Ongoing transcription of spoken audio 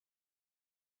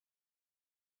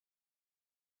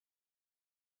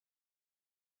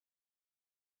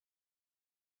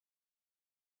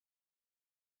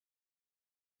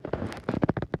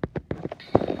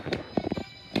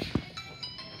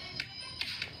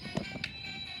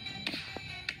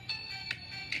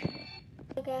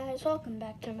guys, welcome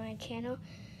back to my channel.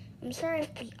 I'm sorry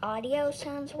if the audio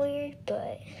sounds weird,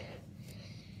 but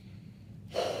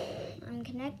I'm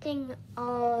connecting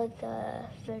all the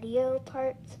video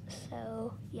parts,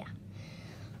 so yeah.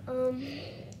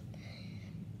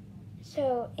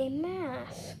 So a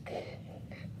mask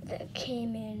that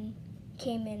came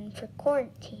in for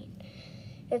quarantine.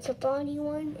 It's a Bonnie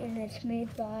one, and it's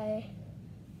made by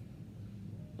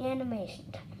Animation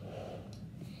Time.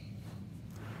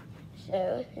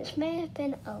 So this may have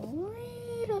been a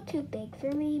little too big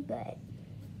for me, but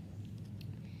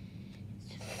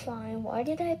it's fine. Why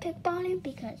did I pick Bonnie?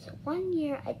 Because one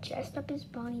year I dressed up as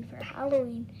Bonnie for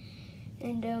Halloween,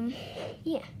 and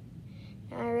yeah,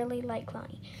 I really like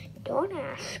Bonnie. Don't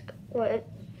ask what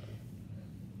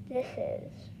this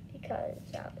is, because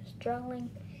I was drawing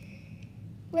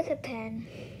with a pen.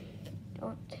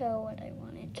 Don't tell what I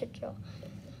wanted to draw.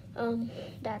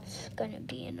 That's gonna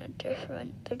be in a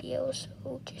different video,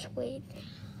 so just wait.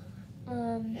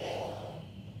 So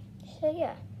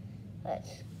yeah,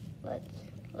 let's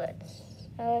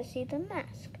see the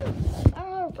mask.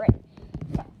 All right,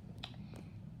 so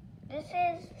this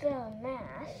is the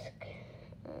mask.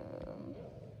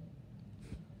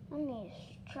 Let me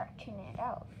stretching it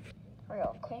out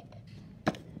real quick.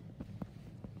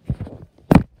 Don't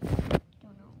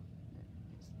know,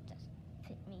 this doesn't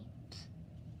fit me.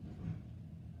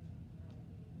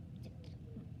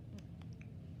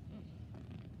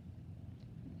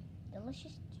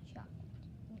 Delicious chocolate.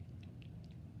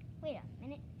 Wait a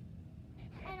minute.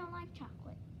 I don't like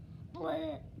chocolate.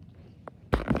 Bleh.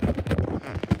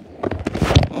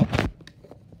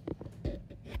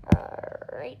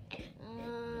 Alright.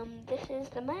 This is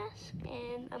the mask,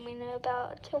 and I'm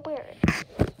about to wear it.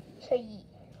 So yeah.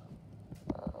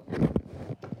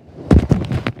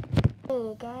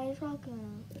 Hello guys,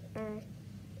 welcome.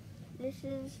 This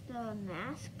is the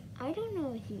mask. I don't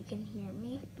know if you can hear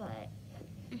me, but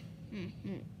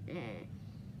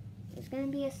it's gonna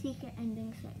be a secret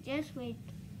ending, so just wait.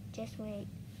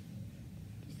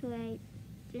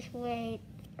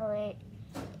 Alright.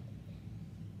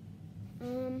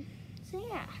 So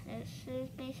yeah, this is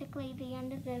basically the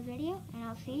end of the video, and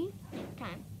I'll see you next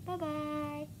time. Bye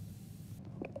bye.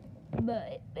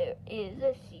 But there is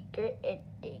a secret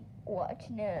ending. Watch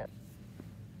now.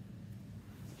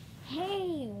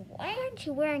 Hey, why aren't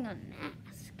you wearing a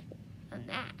mask? A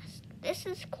mask. This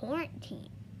is quarantine.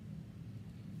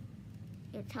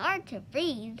 It's hard to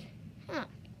breathe. Huh.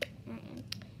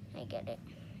 I get it.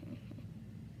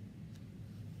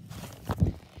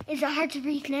 Is it hard to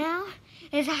breathe now?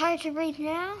 Is it hard to breathe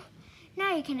now?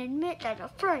 Now you can admit that a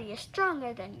furry is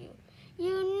stronger than you.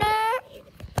 You know?